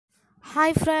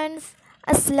Hi friends,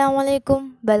 Assalamualaikum.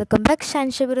 Welcome back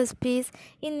SHANSHABI recipes.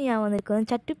 ഇന്ന് ഞാൻ വന്നിരിക്കുന്നത്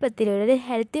ചട്ടിപ്പത്തിരിയുടെ ഒരു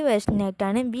ഹെൽത്തി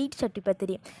വേർഷനായിട്ടാണ് വീറ്റ്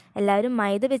ചട്ടിപ്പത്തിരി. എല്ലാവരും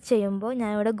മൈദ വെച്ച് ചെയ്യുമ്പോൾ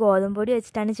ഞാൻ ഇവിടെ ഗോതമ്പ് പൊടി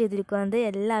വെച്ചിട്ടാണ് ചെയ്തിരിക്കുന്നത്.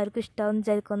 എല്ലാവർക്കും ഇഷ്ടമാണെന്ന്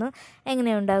വിചാരിക്കുന്നു.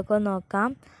 എങ്ങനെ ഉണ്ടാക്കുമെന്ന് നോക്കാം.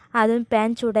 ആദ്യം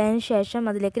പാൻ ചൂടായതിനു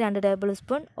ശേഷം അതിലേക്ക് 2 ടേബിൾ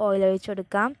സ്പൂൺ ഓയിൽ ഒഴിച്ചു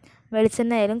കൊടുക്കാം.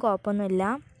 വെളിച്ചെണ്ണ ആയാലും കുഴപ്പമൊന്നുമില്ല.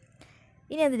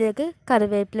 ഇനി അതിലേക്ക്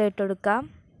കറിവേപ്പില ഇട്ട് കൊടുക്കാം.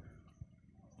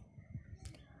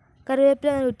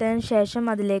 കറിവേപ്പില ഇട്ടതിന് ശേഷം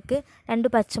അതിലേക്ക് 2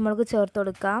 പച്ചമുളക് ചേർത്ത്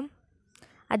കൊടുക്കാം.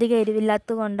 അധികം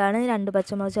എരിവില്ലാത്തത് കൊണ്ടാണ് 2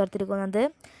 പച്ചമുളക് ചേർത്തിരിക്കുന്നത്.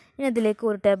 ഇനി അതിലേക്ക്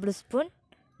 1 ടേബിൾ സ്പൂൺ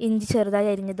ഇഞ്ചി ചെറുതായി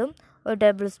അരിഞ്ഞതും 1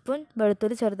 ടേബിൾ സ്പൂൺ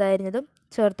വെളുത്തുള്ളി ചെറുതായി അരിഞ്ഞതും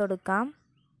ചേർത്ത് കൊടുക്കാം.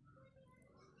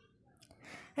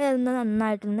 ഇതൊന്ന്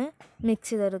നന്നായിട്ടൊന്ന്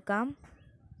മിക്സ് ചെയ്തെടുക്കാം.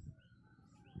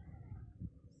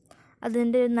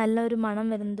 അതിൻ്റെ നല്ലൊരു മണം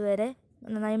വരുന്നത് വരെ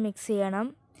നന്നായി മിക്സ് ചെയ്യണം.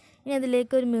 ഇനി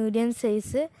അതിലേക്ക് ഒരു മീഡിയം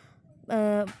സൈസ്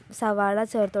സവാള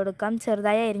ചേർത്ത് കൊടുക്കാം.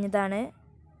 ചെറുതായി അരിഞ്ഞതാണ്.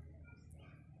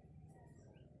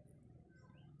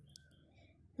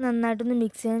 നന്നായിട്ടൊന്ന്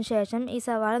മിക്സ് ചെയ്തതിന് ശേഷം ഈ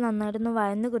സവാള നന്നായിട്ടൊന്ന്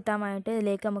വഴന്ന് കിട്ടാൻ വേണ്ടിയിട്ട്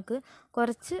ഇതിലേക്ക് നമുക്ക്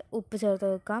കുറച്ച് ഉപ്പ് ചേർത്ത്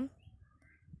കൊടുക്കാം.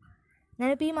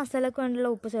 ഞാനിപ്പോൾ ഈ മസാലയ്ക്ക്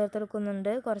വേണ്ടിയുള്ള ഉപ്പ് ചേർത്ത്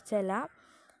കൊടുക്കുന്നുണ്ട്, കുറച്ചല്ല.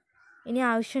 ഇനി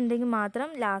ആവശ്യമുണ്ടെങ്കിൽ മാത്രം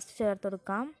ലാസ്റ്റ് ചേർത്ത്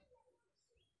കൊടുക്കാം.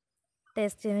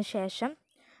 ടേസ്റ്റ് ചെയ്തതിന് ശേഷം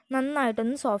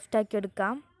നന്നായിട്ടൊന്ന് സോഫ്റ്റാക്കി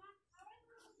എടുക്കാം.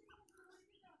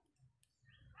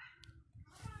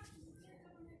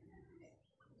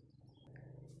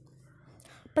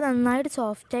 ഇപ്പോൾ നന്നായിട്ട്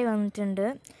സോഫ്റ്റായി വന്നിട്ടുണ്ട്.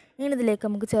 ഇനി ഇതിലേക്ക്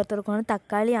നമുക്ക് ചേർത്ത് കൊടുക്കുന്നത്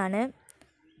തക്കാളിയാണ്.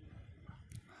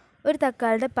 ഒരു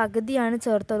തക്കാളിയുടെ പകുതിയാണ്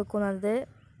ചേർത്ത് കൊടുക്കുന്നത്.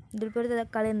 ഇതിലിപ്പോൾ ഒരു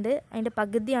തക്കാളി ഉണ്ട്, അതിൻ്റെ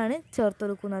പകുതിയാണ് ചേർത്ത്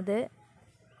കൊടുക്കുന്നത്.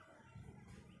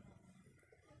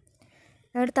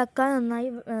 എന്നിട്ട് തക്കാളി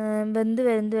നന്നായി വെന്ത്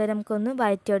വരെ നമുക്കൊന്ന്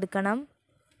വഴറ്റിയെടുക്കണം.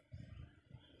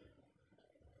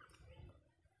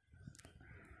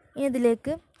 ഇനി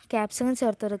ഇതിലേക്ക് ക്യാപ്സിക്കം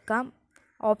ചേർത്ത് കൊടുക്കാം.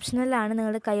 ഓപ്ഷണലാണ്,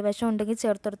 നിങ്ങളുടെ കൈവശം ഉണ്ടെങ്കിൽ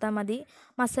ചേർത്ത് കൊടുത്താൽ മതി.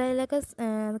 മസാലയിലൊക്കെ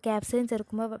ക്യാപ്സിക്കം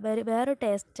ചേർക്കുമ്പോൾ വേറൊരു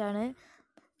ടേസ്റ്റാണ്,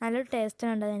 നല്ലൊരു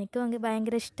ടേസ്റ്റാണ് ഉണ്ടാകുന്നത്. എനിക്ക്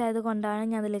ഭയങ്കര ഇഷ്ടമായത് കൊണ്ടാണ്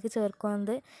ഞാൻ അതിലേക്ക്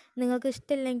ചേർക്കുന്നത്. നിങ്ങൾക്ക്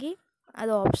ഇഷ്ടമില്ലെങ്കിൽ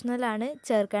അത് ഓപ്ഷണലാണ്,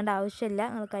 ചേർക്കേണ്ട ആവശ്യമില്ല.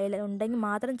 നിങ്ങൾ കയ്യിൽ ഉണ്ടെങ്കിൽ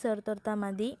മാത്രം ചേർത്ത് കൊടുത്താൽ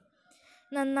മതി.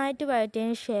 നന്നായിട്ട്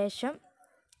വഴറ്റിയതിന് ശേഷം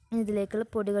ഇതിലേക്കുള്ള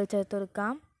പൊടികൾ ചേർത്ത്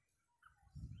കൊടുക്കാം.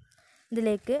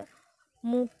 ഇതിലേക്ക്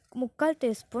 3/4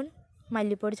 ടീസ്പൂൺ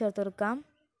മല്ലിപ്പൊടി ചേർത്ത് കൊടുക്കാം.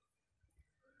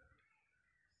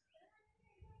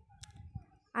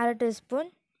 1/2 ടീസ്പൂൺ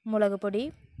മുളക് പൊടി,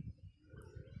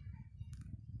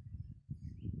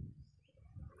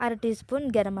 1/2 ടീസ്പൂൺ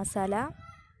ഗരം മസാല,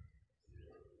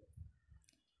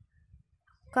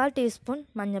 1/4 ടീസ്പൂൺ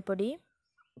മഞ്ഞൾപ്പൊടി,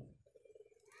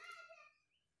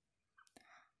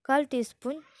 1/4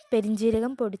 ടീസ്പൂൺ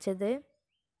പെരിഞ്ജീരകം പൊടിച്ചത്,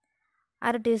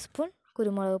 1/2 ടീസ്പൂൺ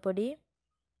കുരുമുളക് പൊടി.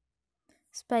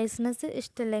 സ്പൈസിനെസ്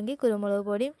ഇഷ്ടമില്ലെങ്കിൽ കുരുമുളക്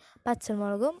പൊടിയും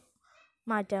പച്ചമുളകും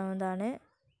മാറ്റാവുന്നതാണ്.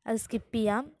 അത് സ്കിപ്പ്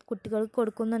ചെയ്യാം. കുട്ടികൾക്ക്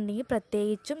കൊടുക്കുന്നുണ്ടെങ്കിൽ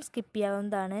പ്രത്യേകിച്ചും സ്കിപ്പ്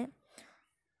ചെയ്യാവുന്നതാണ്.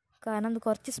 കാരണം അത്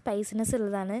കുറച്ച് സ്പൈസിനെസ്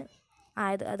ഉള്ളതാണ്,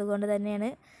 അതുകൊണ്ട് തന്നെയാണ്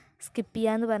സ്കിപ്പ്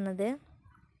ചെയ്യാമെന്ന് പറഞ്ഞത്.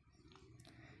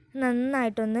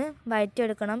 നന്നായിട്ടൊന്ന്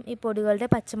വഴറ്റിയെടുക്കണം. ഈ പൊടികളുടെ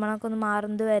പച്ചമണമൊക്കെ ഒന്ന്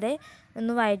മാറുന്നത് വരെ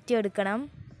ഒന്ന് വഴറ്റിയെടുക്കണം.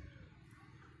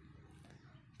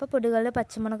 ഇപ്പോൾ പൊടികളുടെ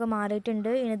പച്ചമണമൊക്കെ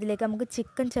മാറിയിട്ടുണ്ട്. ഇനി ഇതിലേക്ക് നമുക്ക്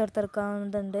ചിക്കൻ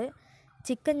ചേർത്തെടുക്കാവുന്നതുണ്ട്.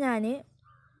 ചിക്കൻ ഞാൻ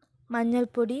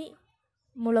മഞ്ഞൾപ്പൊടി,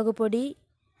 മുളക് പൊടി,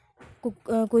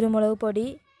 കുരുമുളക് പൊടി,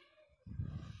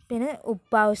 പിന്നെ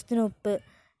ഉപ്പ്, ആവശ്യത്തിന് ഉപ്പ്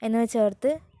എന്നിവ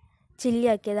ചേർത്ത് ചില്ലി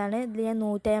ആക്കിയതാണ്. ഇതിൽ ഞാൻ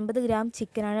 150 ഗ്രാം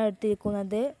ചിക്കനാണ്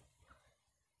എടുത്തിരിക്കുന്നത്.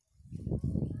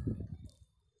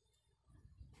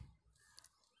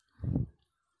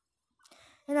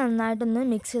 നന്നായിട്ടൊന്ന്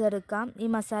മിക്സ് ചെയ്തെടുക്കാം. ഈ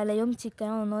മസാലയും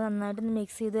ചിക്കനും ഒന്ന് നന്നായിട്ടൊന്ന്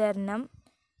മിക്സ് ചെയ്ത് തരണം.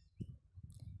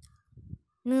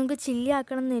 നിങ്ങൾക്ക് ചില്ലി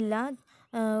ആക്കണമെന്നില്ല.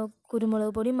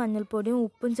 കുരുമുളക് പൊടിയും മഞ്ഞൾപ്പൊടിയും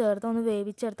ഉപ്പും ചേർത്ത് ഒന്ന്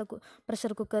വേവിച്ചെടുത്ത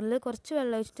പ്രഷർ കുക്കറിൽ കുറച്ച്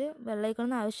വെള്ളം ഒഴിച്ചിട്ട്, വെള്ളം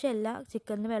ഒഴിക്കണമെന്ന് ആവശ്യമില്ല,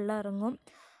 ചിക്കനിന് വെള്ളം ഇറങ്ങും,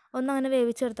 ഒന്നങ്ങനെ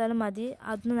വേവിച്ചെടുത്താലും മതി.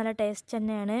 അതിന് നല്ല ടേസ്റ്റ്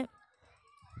തന്നെയാണ്.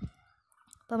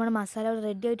 അപ്പോൾ നമ്മുടെ മസാല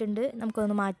റെഡി ആയിട്ടുണ്ട്.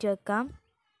 നമുക്കൊന്ന് മാറ്റി വെക്കാം.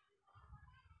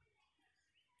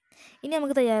 ഇനി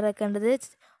നമുക്ക് തയ്യാറാക്കേണ്ടത്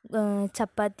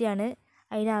ചപ്പാത്തിയാണ്.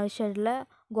 അതിനാവശ്യമായിട്ടുള്ള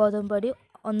ഗോതമ്പ് പൊടി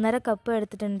 1.5 കപ്പ്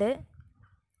എടുത്തിട്ടുണ്ട്.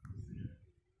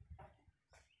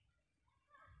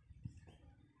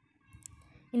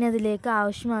 ഇനി അതിലേക്ക്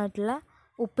ആവശ്യമായിട്ടുള്ള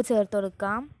ഉപ്പ് ചേർത്ത്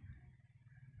കൊടുക്കാം.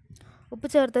 ഉപ്പ്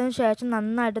ചേർത്തതിന് ശേഷം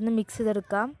നന്നായിട്ടൊന്ന് മിക്സ്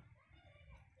ചെയ്തെടുക്കാം.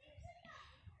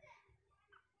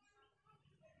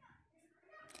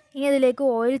 ഇനി അതിലേക്ക്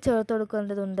ഓയിൽ ചേർത്ത്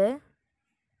കൊടുക്കേണ്ടതുണ്ട്.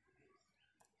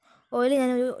 ഓയിൽ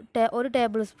ഞാൻ ഒരു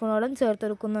ടേബിൾ സ്പൂണോളം ചേർത്ത്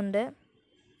കൊടുക്കുന്നുണ്ട്.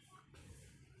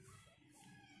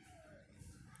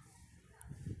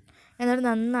 എന്നിട്ട്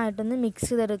നന്നായിട്ടൊന്ന് മിക്സ്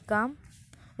ചെയ്തെടുക്കാം.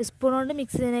 സ്പൂൺ കൊണ്ട്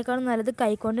മിക്സ് ചെയ്യുന്നതിനേക്കാളും നല്ലത്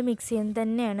കൈകൊണ്ട് മിക്സ് ചെയ്യുന്നത്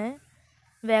തന്നെയാണ്,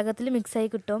 വേഗത്തിൽ മിക്സായി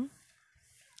കിട്ടും.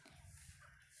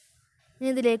 ഇനി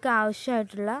ഇതിലേക്ക്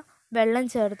ആവശ്യമായിട്ടുള്ള വെള്ളം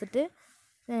ചേർത്തിട്ട്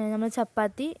നമ്മൾ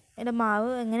ചപ്പാത്തിയുടെ മാവ്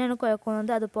എങ്ങനെയാണ്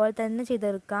കുഴക്കുന്നത് അതുപോലെ തന്നെ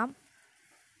ചെയ്തെടുക്കാം.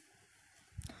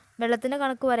 വെള്ളത്തിൻ്റെ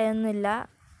കണക്ക് പറയാനൊന്നുമില്ല.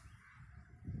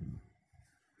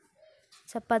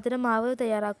 ചപ്പാത്തിയുടെ മാവ്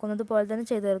തയ്യാറാക്കുന്നത് പോലെ തന്നെ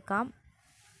ചെയ്തെടുക്കാം.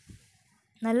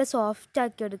 നല്ല സോഫ്റ്റ്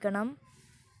ആക്കി എടുക്കണം.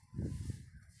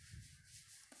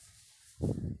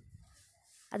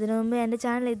 അതിനു മുമ്പ് എൻ്റെ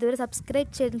ചാനൽ ഇതുവരെ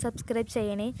സബ്സ്ക്രൈബ്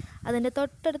ചെയ്യണേ. അതിൻ്റെ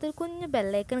തൊട്ടടുത്തൊരു കുഞ്ഞു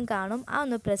ബെല്ലൈക്കൺ കാണും. ആ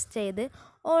ഒന്ന് പ്രസ് ചെയ്ത്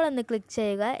ഓൾ ഒന്ന് ക്ലിക്ക്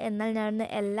ചെയ്യുക. എന്നാൽ ഞാൻ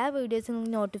എല്ലാ വീഡിയോസും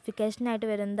നോട്ടിഫിക്കേഷനായിട്ട്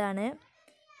വരുന്നതാണ്.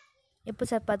 ഇപ്പോൾ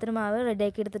ചപ്പാത്തിയുടെ മാവ്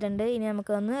റെഡിയാക്കി എടുത്തിട്ടുണ്ട്. ഇനി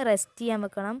നമുക്കൊന്ന് റെസ്റ്റ് ചെയ്യാൻ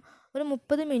വെക്കണം. ഒരു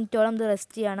 30 മിനിറ്റോളം ഇത്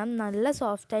റെസ്റ്റ് ചെയ്യണം. നല്ല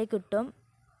സോഫ്റ്റായി കിട്ടും.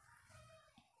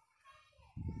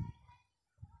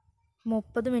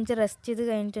 30 മിനിറ്റ് റെസ്റ്റ് ചെയ്ത്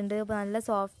കഴിഞ്ഞിട്ടുണ്ട്. അപ്പോൾ നല്ല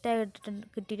സോഫ്റ്റായി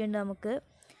കിട്ടിയിട്ടുണ്ട് നമുക്ക്.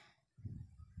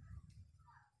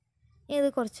 ഇത്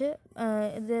കുറച്ച്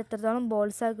ഇത് എത്രത്തോളം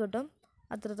ബോൾസാക്കി കിട്ടും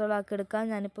അത്രത്തോളം ആക്കി എടുക്കാം.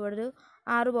 ഞാനിപ്പോൾ ഇവിടെ ഒരു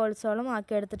 6 ബോൾസോളം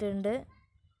ആക്കി എടുത്തിട്ടുണ്ട്.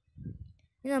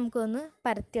 ഇനി നമുക്കൊന്ന്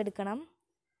പരത്തിയെടുക്കണം.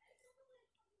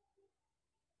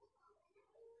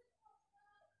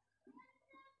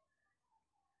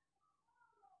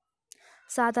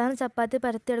 സാധാരണ ചപ്പാത്തി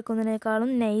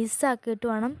പരത്തിയെടുക്കുന്നതിനേക്കാളും നൈസാക്കിയിട്ട്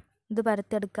വേണം ഇത്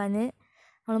പരത്തിയെടുക്കാൻ.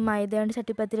 നമ്മൾ മൈദ കൊണ്ട്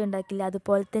ചട്ടിപ്പത്തിരി ഉണ്ടാക്കില്ല,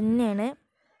 അതുപോലെ തന്നെയാണ്.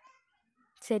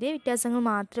 ചെറിയ വ്യത്യാസങ്ങൾ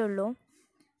മാത്രമേ ഉള്ളൂ.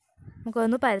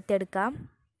 നമുക്കൊന്ന് പരത്തിയെടുക്കാം.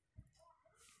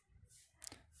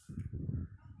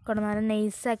 നല്ല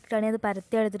നൈസാക്കിയിട്ടാണ് ഇത്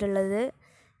പരത്തിയെടുത്തിട്ടുള്ളത്.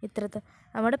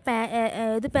 നമ്മുടെ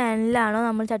ഏത് പാനിലാണോ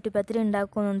നമ്മൾ ചട്ടിപ്പത്തിരി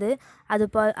ഉണ്ടാക്കുന്നത്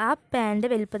അതുപോലെ ആ പാനിൻ്റെ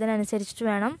വലിപ്പത്തിനനുസരിച്ചിട്ട്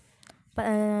വേണം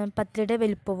പത്തിരിയുടെ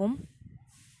വലിപ്പവും.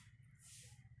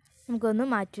 നമുക്കൊന്ന്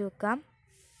മാറ്റി വെക്കാം.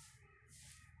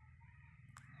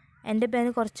 എൻ്റെ പാന്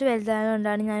കുറച്ച്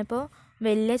വലുതായതുകൊണ്ടാണ് ഞാനിപ്പോൾ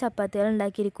വലിയ ചപ്പാത്തികൾ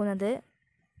ഉണ്ടാക്കിയിരിക്കുന്നത്.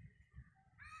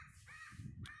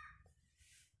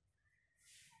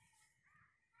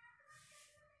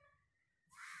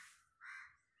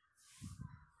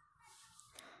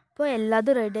 ഇപ്പോൾ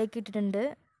എല്ലാതും റെഡിയാക്കി ഇട്ടിട്ടുണ്ട്.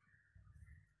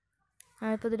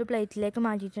 ഞാനിപ്പോൾ ഇതൊരു പ്ലേറ്റിലേക്ക്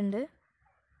മാറ്റിയിട്ടുണ്ട്.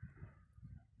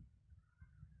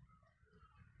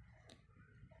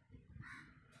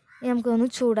 നമുക്കൊന്ന്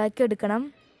ചൂടാക്കി എടുക്കണം.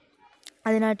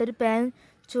 അതിനായിട്ടൊരു പാൻ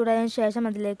ചൂടായതിനു ശേഷം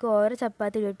അതിലേക്ക് ഓരോ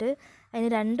ചപ്പാത്തി ഇട്ടിട്ട് അതിന്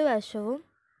 2 വശവും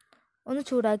ഒന്ന്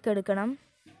ചൂടാക്കി എടുക്കണം.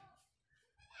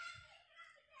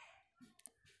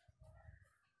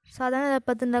 സാധാരണ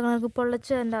ചപ്പാത്തി ഉണ്ടാക്കുന്നവർക്ക്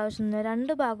പൊള്ളച്ചേണ്ട ആവശ്യമൊന്നുമില്ല.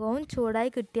 2 ഭാഗവും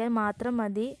ചൂടായി കിട്ടിയാൽ മാത്രം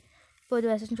മതി. ഇപ്പോൾ ഒരു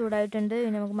വശം ചൂടായിട്ടുണ്ട്.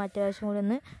 ഇനി നമുക്ക് മറ്റേ വശം കൂടി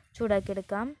ഒന്ന്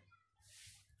ചൂടാക്കിയെടുക്കാം.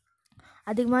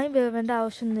 അധികമായി വേവേണ്ട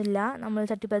ആവശ്യമൊന്നുമില്ല. നമ്മൾ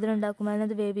ചട്ടിപ്പത്തിരി ഉണ്ടാക്കുമ്പോൾ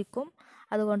അത് വേവിക്കും.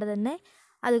 അതുകൊണ്ട് തന്നെ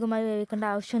അധികമായി വേവിക്കേണ്ട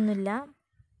ആവശ്യമൊന്നുമില്ല.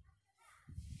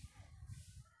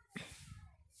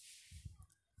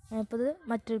 ഞാനിപ്പോൾ ഇത്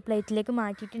മറ്റൊരു പ്ലേറ്റിലേക്ക്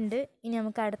മാറ്റിയിട്ടുണ്ട്. ഇനി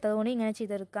നമുക്ക് അടുത്തത് കൂടി ഇങ്ങനെ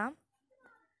ചെയ്തെടുക്കാം.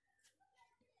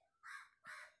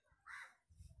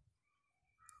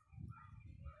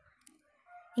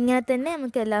 ഇങ്ങനെ തന്നെ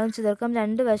നമുക്ക് എല്ലാവരും ചെയ്തെടുക്കാം.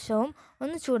 2 വശവും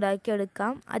ഒന്ന് ചൂടാക്കി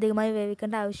എടുക്കാം. അധികമായി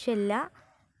വേവിക്കേണ്ട ആവശ്യമില്ല.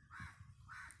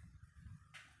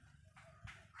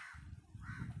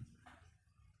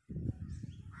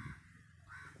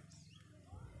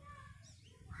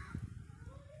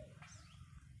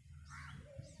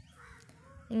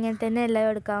 ഇങ്ങനെ തന്നെ എല്ലാം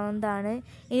എടുക്കാവുന്നതാണ്.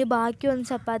 ഇനി ബാക്കി ഒന്ന്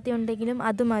ചപ്പാത്തി ഉണ്ടെങ്കിലും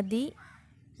അത് മതി.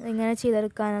 ഇങ്ങനെ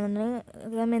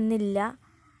ചെയ്തെടുക്കാനെന്നില്ല.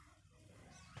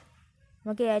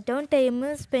 നമുക്ക് ഏറ്റവും ടൈം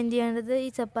സ്പെൻഡ് ചെയ്യേണ്ടത് ഈ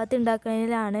ചപ്പാത്തി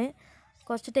ഉണ്ടാക്കുന്നതിലാണ്.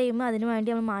 കുറച്ച് ടൈം അതിന് വേണ്ടി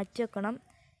നമ്മൾ മാറ്റി വെക്കണം.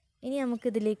 ഇനി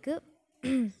നമുക്കിതിലേക്ക്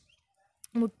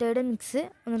മുട്ടയുടെ മിക്സ്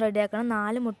ഒന്ന് റെഡിയാക്കണം.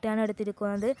 4 മുട്ടയാണ്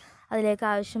എടുത്തിരിക്കുന്നത്. അതിലേക്ക്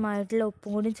ആവശ്യമായിട്ടുള്ള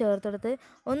ഉപ്പും കൂടി ചേർത്തെടുത്ത്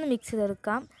ഒന്ന് മിക്സ്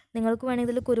ചെയ്തെടുക്കാം. നിങ്ങൾക്ക്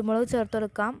വേണമെങ്കിൽ ഇതിൽ കുരുമുളക്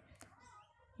ചേർത്തെടുക്കാം.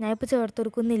 ഞാനിപ്പോൾ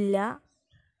ചേർത്തെടുക്കുന്നില്ല.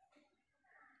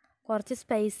 കുറച്ച്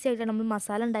സ്പൈസി ആയിട്ടാണ് നമ്മൾ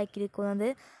മസാല ഉണ്ടാക്കിയിരിക്കുന്നത്.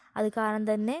 അത് കാരണം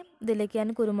തന്നെ ഇതിലേക്ക് ഞാൻ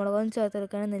കുരുമുളകൊന്നും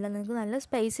ചേർത്തെടുക്കണമെന്നില്ല. നിങ്ങൾക്ക് നല്ല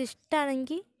സ്പൈസി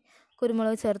ഇഷ്ടമാണെങ്കിൽ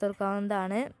കുരുമുളക്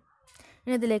ചേർത്തെടുക്കാവുന്നതാണ്.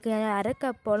 ഇനി ഇതിലേക്ക് ഞാൻ 1/2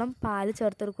 കപ്പോളം പാല്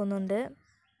ചേർത്തെടുക്കുന്നുണ്ട്.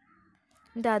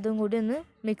 എന്നിട്ട് അതും കൂടി ഒന്ന്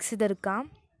മിക്സ് ചെയ്തെടുക്കാം.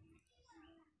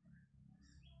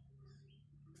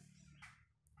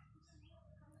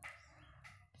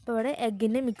 ഇപ്പോൾ ഇവിടെ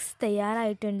എഗ്ഗിൻ്റെ മിക്സ്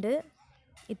തയ്യാറായിട്ടുണ്ട്.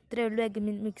 ഇത്രയേ ഉള്ളൂ എഗ്ഗ്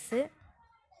മിക്സ്.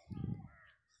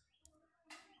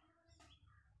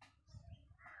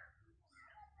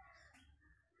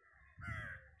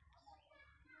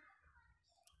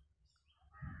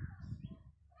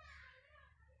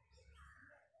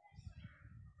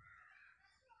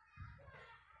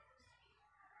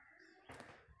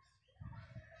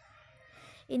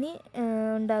 ഇനി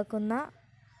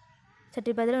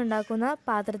ചട്ടിപ്പത്തിരി ഉണ്ടാക്കുന്ന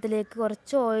പാത്രത്തിലേക്ക്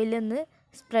കുറച്ച് ഓയിലൊന്ന്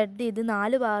സ്പ്രെഡ് ചെയ്ത്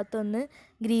 4 ഭാഗത്തൊന്ന്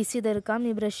ഗ്രീസ് ചെയ്തെടുക്കാം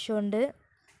ഈ ബ്രഷ് കൊണ്ട്.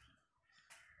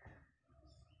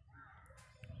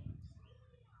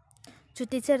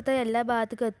 ചുറ്റിച്ചെടുത്താൽ എല്ലാ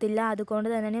ഭാഗത്തേക്കും എത്തില്ല. അതുകൊണ്ട്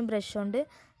തന്നെയാണ് ബ്രഷ് കൊണ്ട്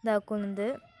ഇതാക്കുന്നത്.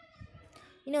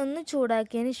 ഇനി ഒന്ന്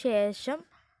ചൂടാക്കിയതിന് ശേഷം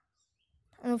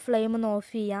ഫ്ലെയിം ഒന്ന്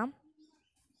ഓഫ് ചെയ്യാം.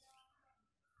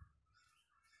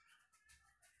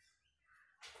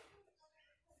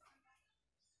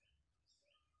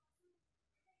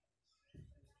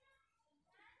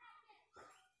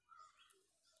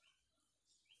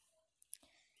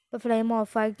 ഇപ്പോൾ ഫ്ലെയിം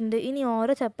ഓഫായിട്ടുണ്ട്. ഇനി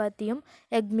ഓരോ ചപ്പാത്തിയും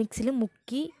എഗ് മിക്സിൽ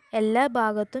മുക്കി എല്ലാ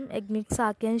ഭാഗത്തും എഗ് മിക്സ്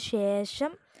ആക്കിയതിന്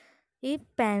ശേഷം ഈ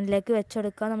പാനിലേക്ക്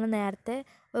വെച്ചെടുക്കുക. നമ്മൾ നേരത്തെ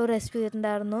ഒരു റെസിപ്പി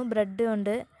ചെയ്തിട്ടുണ്ടായിരുന്നു ബ്രെഡ്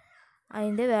കൊണ്ട്,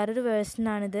 അതിൻ്റെ വേറൊരു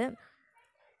വേർഷനാണിത്.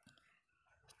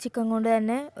 ചിക്കൻ കൊണ്ട്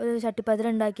തന്നെ ഒരു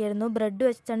ചട്ടിപ്പത്തിരി ഉണ്ടാക്കിയായിരുന്നു, ബ്രെഡ്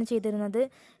വെച്ചിട്ടാണ് ചെയ്തിരുന്നത്.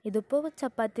 ഇതിപ്പോൾ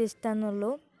ചപ്പാത്തി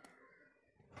വെച്ചിട്ടാണെന്നുള്ളൂ.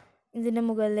 ഇതിൻ്റെ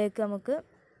മുകളിലേക്ക് നമുക്ക്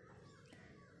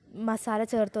മസാല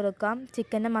ചേർത്ത് കൊടുക്കാം.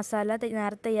 ചിക്കൻ്റെ മസാല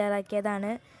നേരത്തെ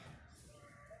തയ്യാറാക്കിയതാണ്.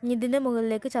 ഇതിൻ്റെ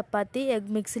മുകളിലേക്ക് ചപ്പാത്തി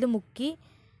എഗ് മിക്സിൽ മുക്കി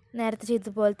നേരത്തെ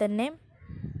ചെയ്തതുപോലെ തന്നെ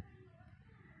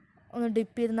ഒന്ന്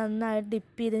നന്നായിട്ട്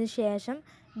ഡിപ്പ് ചെയ്തതിന് ശേഷം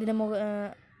ഇതിൻ്റെ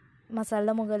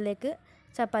മസാലയുടെ മുകളിലേക്ക്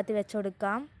ചപ്പാത്തി വെച്ച്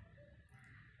കൊടുക്കാം.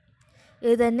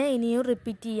 ഇത് തന്നെ ഇനിയും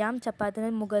റിപ്പീറ്റ് ചെയ്യാം.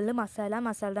 ചപ്പാത്തിൻ്റെ മുകളിൽ മസാല,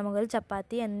 മസാലയുടെ മുകളിൽ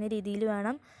ചപ്പാത്തി എന്ന രീതിയിൽ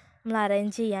വേണം നമ്മൾ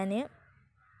അറേഞ്ച് ചെയ്യാൻ.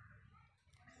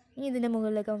 ഇനി ഇതിൻ്റെ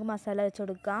മുകളിലേക്ക് നമുക്ക് മസാല വെച്ച്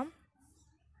കൊടുക്കാം.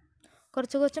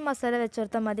 കുറച്ച് മസാല വെച്ച്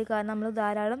കൊടുത്താൽ മതി, കാരണം നമ്മൾ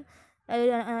ധാരാളം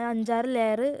 5-6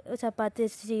 ലെയർ ചപ്പാത്തി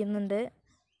വെച്ച് ചെയ്യുന്നുണ്ട്.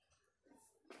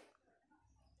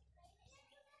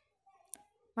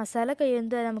 മസാല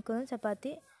കഴിയുന്നത് വരെ നമുക്കൊന്ന്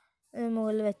ചപ്പാത്തി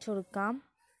മുകളിൽ വെച്ച് കൊടുക്കാം.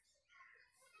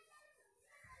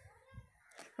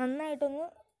 നന്നായിട്ടൊന്ന്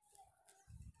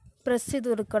പ്രസ് ചെയ്ത്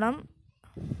കൊടുക്കണം,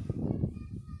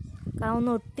 കാരണം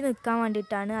ഒന്ന് ഒട്ടി നിൽക്കാൻ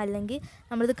വേണ്ടിയിട്ടാണ്. അല്ലെങ്കിൽ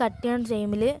നമ്മളിത് കട്ട് ചെയ്യുന്ന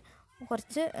ടൈമിൽ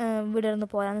കുറച്ച് വിടർന്ന്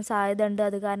പോരാൻ സാധ്യത ഉണ്ട്.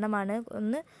 അത് കാരണമാണ്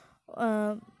ഒന്ന്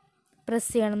പ്രസ്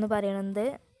ചെയ്യണമെന്ന് പറയണത്.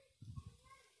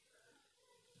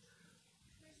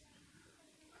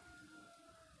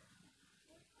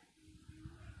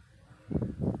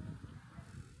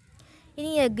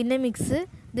 ഇനി എഗ്ഗിൻ്റെ മിക്സ്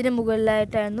ഇതിൻ്റെ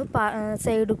മുകളിലായിട്ടായിരുന്നു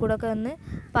സൈഡിൽ കൂടെ ഒക്കെ ഒന്ന്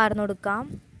പാർന്നു കൊടുക്കാം.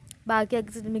 ബാക്കി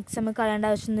എഗ് മിക്സ് നമുക്ക് കളയേണ്ട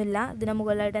ആവശ്യമൊന്നുമില്ല, ഇതിൻ്റെ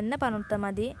മുകളിലായിട്ട് തന്നെ പറഞ്ഞു കൊടുത്താൽ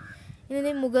മതി.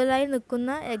 ഇനി മുകളിലായി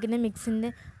നിൽക്കുന്ന എഗ്ഗിൻ്റെ മിക്സിൻ്റെ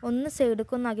ഒന്ന്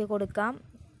സൈഡിലേക്ക് ഒന്ന് ആക്കി കൊടുക്കാം.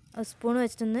 സ്പൂൺ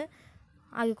വെച്ചിട്ടൊന്ന്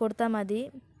ആക്കി കൊടുത്താൽ മതി.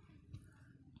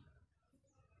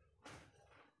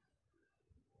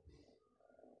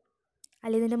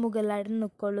 അല്ലെങ്കിൽ ഇതിൻ്റെ മുകളിലായിട്ട്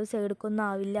നിൽക്കുള്ളൂ, സൈഡിലേക്കൊന്നും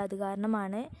ആവില്ല. അത്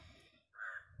കാരണമാണ്.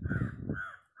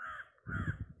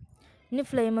 ഇനി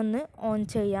ഫ്ലെയിം ഒന്ന് ഓൺ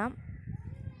ചെയ്യാം.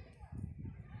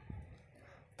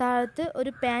 താഴത്ത്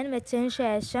ഒരു പാൻ വെച്ചതിന്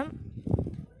ശേഷം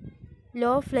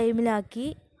ലോ ഫ്ലെയിമിലാക്കി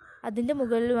അതിൻ്റെ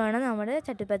മുകളിൽ വേണം നമ്മുടെ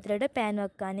ചട്ടിപ്പത്തിരിയുടെ പാൻ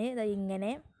വെക്കാൻ.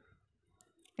 ഇങ്ങനെ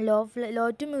ലോ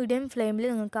ടു മീഡിയം ഫ്ലെയിമിൽ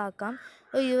നിങ്ങൾക്ക് ആക്കാം.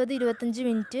 ഒരു 20-25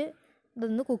 മിനിറ്റ്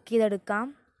ഇതൊന്ന് കുക്ക് ചെയ്തെടുക്കാം.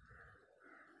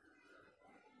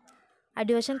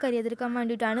 അടിവശം കരിയാതിരിക്കാൻ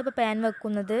വേണ്ടിയിട്ടാണ് ഇപ്പോൾ പാൻ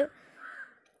വെക്കുന്നത്.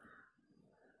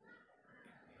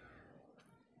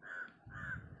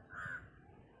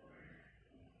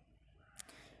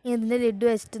 ഇതിൻ്റെ ലിഡ്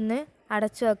വെച്ചിട്ടൊന്ന്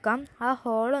അടച്ചു വെക്കാം. ആ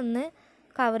ഹോളൊന്ന്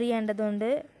കവർ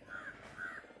ചെയ്യേണ്ടതുണ്ട്.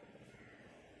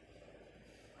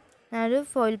 ഞാനൊരു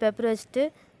ഫോയിൽ പേപ്പർ വെച്ചിട്ട്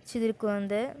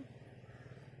ചെയ്തിരിക്കുന്നത്.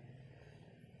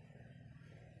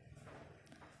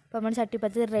 അപ്പോൾ നമ്മുടെ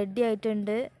ചട്ടിപ്പത്തിരി റെഡി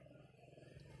ആയിട്ടുണ്ട്.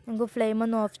 നമുക്ക് ഫ്ലെയിം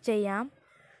ഒന്ന് ഓഫ് ചെയ്യാം.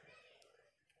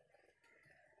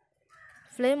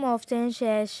 ഫ്ലെയിം ഓഫ് ചെയ്തതിന്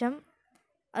ശേഷം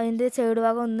അതിൻ്റെ സൈഡ്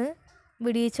ഭാഗം ഒന്ന്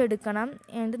വിടിയിച്ചെടുക്കണം.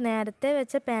 എന്നിട്ട് നേരത്തെ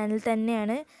വെച്ച പാനിൽ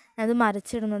തന്നെയാണ് അത്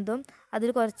മറിച്ചിടുന്നതും. അതിൽ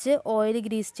കുറച്ച് ഓയിൽ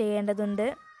ഗ്രീസ് ചെയ്യേണ്ടതുണ്ട്.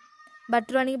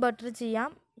 ബട്ടർ വേണമെങ്കിൽ ബട്ടർ ചെയ്യാം,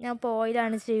 ഞാൻ ഇപ്പോൾ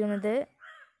ഓയിലാണ് ചെയ്യുന്നത്.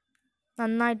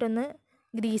 നന്നായിട്ടൊന്ന്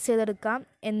ഗ്രീസ് ചെയ്തെടുക്കാം.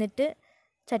 എന്നിട്ട്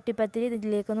ചട്ടിപ്പത്തിരി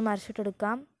ഇതിലേക്കൊന്ന്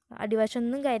മറിച്ചിട്ടെടുക്കാം.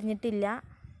 അടിവശമൊന്നും കരിഞ്ഞിട്ടില്ല.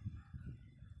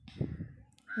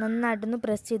 നന്നായിട്ടൊന്ന്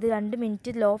പ്രസ് ചെയ്ത് 2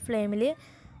 മിനിറ്റ് ലോ ഫ്ലെയിമിൽ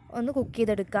ഒന്ന് കുക്ക്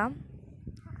ചെയ്തെടുക്കാം.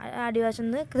 അടിവശം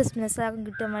ഒന്ന് ക്രിസ്മസ് ആക്കാൻ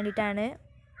കിട്ടാൻ വേണ്ടിയിട്ടാണ്.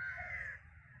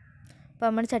 അപ്പോൾ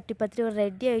നമ്മുടെ ചട്ടിപ്പത്തിരി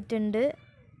റെഡി ആയിട്ടുണ്ട്.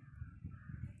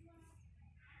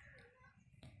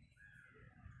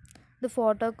 ഇത്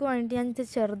ഫോട്ടോക്ക് വേണ്ടിയിട്ട് ഞാൻ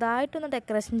ചെറുതായിട്ടൊന്ന്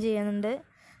ഡെക്കറേഷൻ ചെയ്യുന്നുണ്ട്.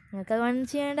 നിങ്ങൾക്ക് അത് വേണ്ടി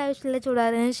ചെയ്യേണ്ട ആവശ്യമില്ല,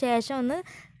 ചൂടാറിയതിന് ശേഷം ഒന്ന്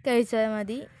കഴിച്ചാൽ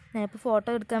മതി. ഞാനിപ്പോൾ ഫോട്ടോ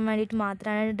എടുക്കാൻ വേണ്ടിയിട്ട്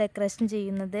മാത്രമാണ് ഡെക്കറേഷൻ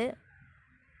ചെയ്യുന്നത്.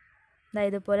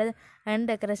 ഇതുപോലെ ആണ്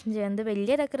ഡെക്കറേഷൻ ചെയ്യുന്നത്.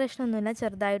 വലിയ ഡെക്കറേഷനൊന്നുമില്ല,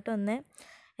 ചെറുതായിട്ടൊന്ന്.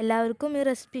 എല്ലാവർക്കും ഈ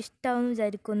റെസിപ്പി ഇഷ്ടമാവുമെന്ന്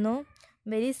വിചാരിക്കുന്നു.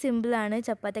 വെരി സിമ്പിളാണ്.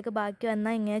 ചപ്പാത്തിയൊക്കെ ബാക്കി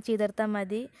വന്നാൽ ഇങ്ങനെ ചെയ്തെടുത്താൽ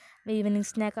മതി. ഈവനിങ്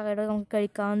സ്നാക്കൊക്കെ നമുക്ക്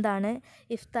കഴിക്കാവുന്നതാണ്.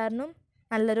 ഇഫ്താറിനും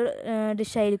നല്ലൊരു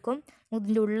ഡിഷായിരിക്കും.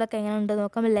 ഇതിൻ്റെ ഉള്ളിലൊക്കെ എങ്ങനെ ഉണ്ടോ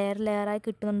നോക്കാം, ലെയറായി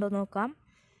കിട്ടുന്നുണ്ടോ നോക്കാം.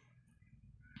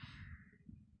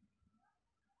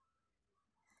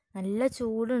 നല്ല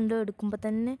ചൂടുണ്ട്, എടുക്കുമ്പോൾ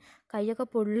തന്നെ കൈയൊക്കെ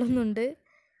പൊള്ളുന്നുണ്ട്.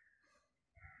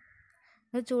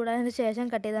 ചൂടായതിന് ശേഷം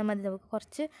കട്ട് ചെയ്താൽ മതി. നമുക്ക്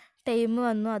കുറച്ച് ടൈം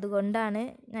വന്നു, അതുകൊണ്ടാണ്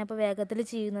ഞാനിപ്പോൾ വേഗത്തിൽ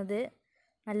ചെയ്യുന്നത്.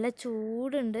 നല്ല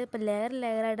ചൂടുണ്ട്. ഇപ്പോൾ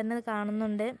ലെയറായിട്ട് തന്നെ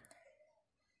കാണുന്നുണ്ട്.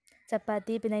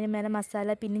 ചപ്പാത്തി, പിന്നെ അതിന് മേലെ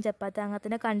മസാല, പിന്നെയും ചപ്പാത്തി, അങ്ങനെ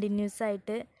തന്നെ കണ്ടിന്യൂസ്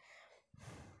ആയിട്ട്.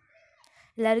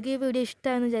 എല്ലാവർക്കും ഈ വീഡിയോ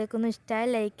ഇഷ്ടമാണെന്ന് വിചാരിക്കുന്നു. ഇഷ്ടമായി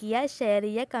ലൈക്ക് ചെയ്യുക, ഷെയർ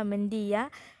ചെയ്യുക, കമൻറ്റ്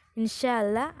ചെയ്യുക. ഇൻഷാ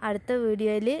അല്ലാഹ് അടുത്ത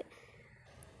വീഡിയോയിൽ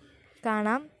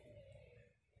കാണാം.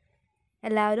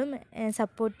 എല്ലാവരും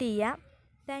സപ്പോർട്ട് ചെയ്യുക.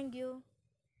 Thank you.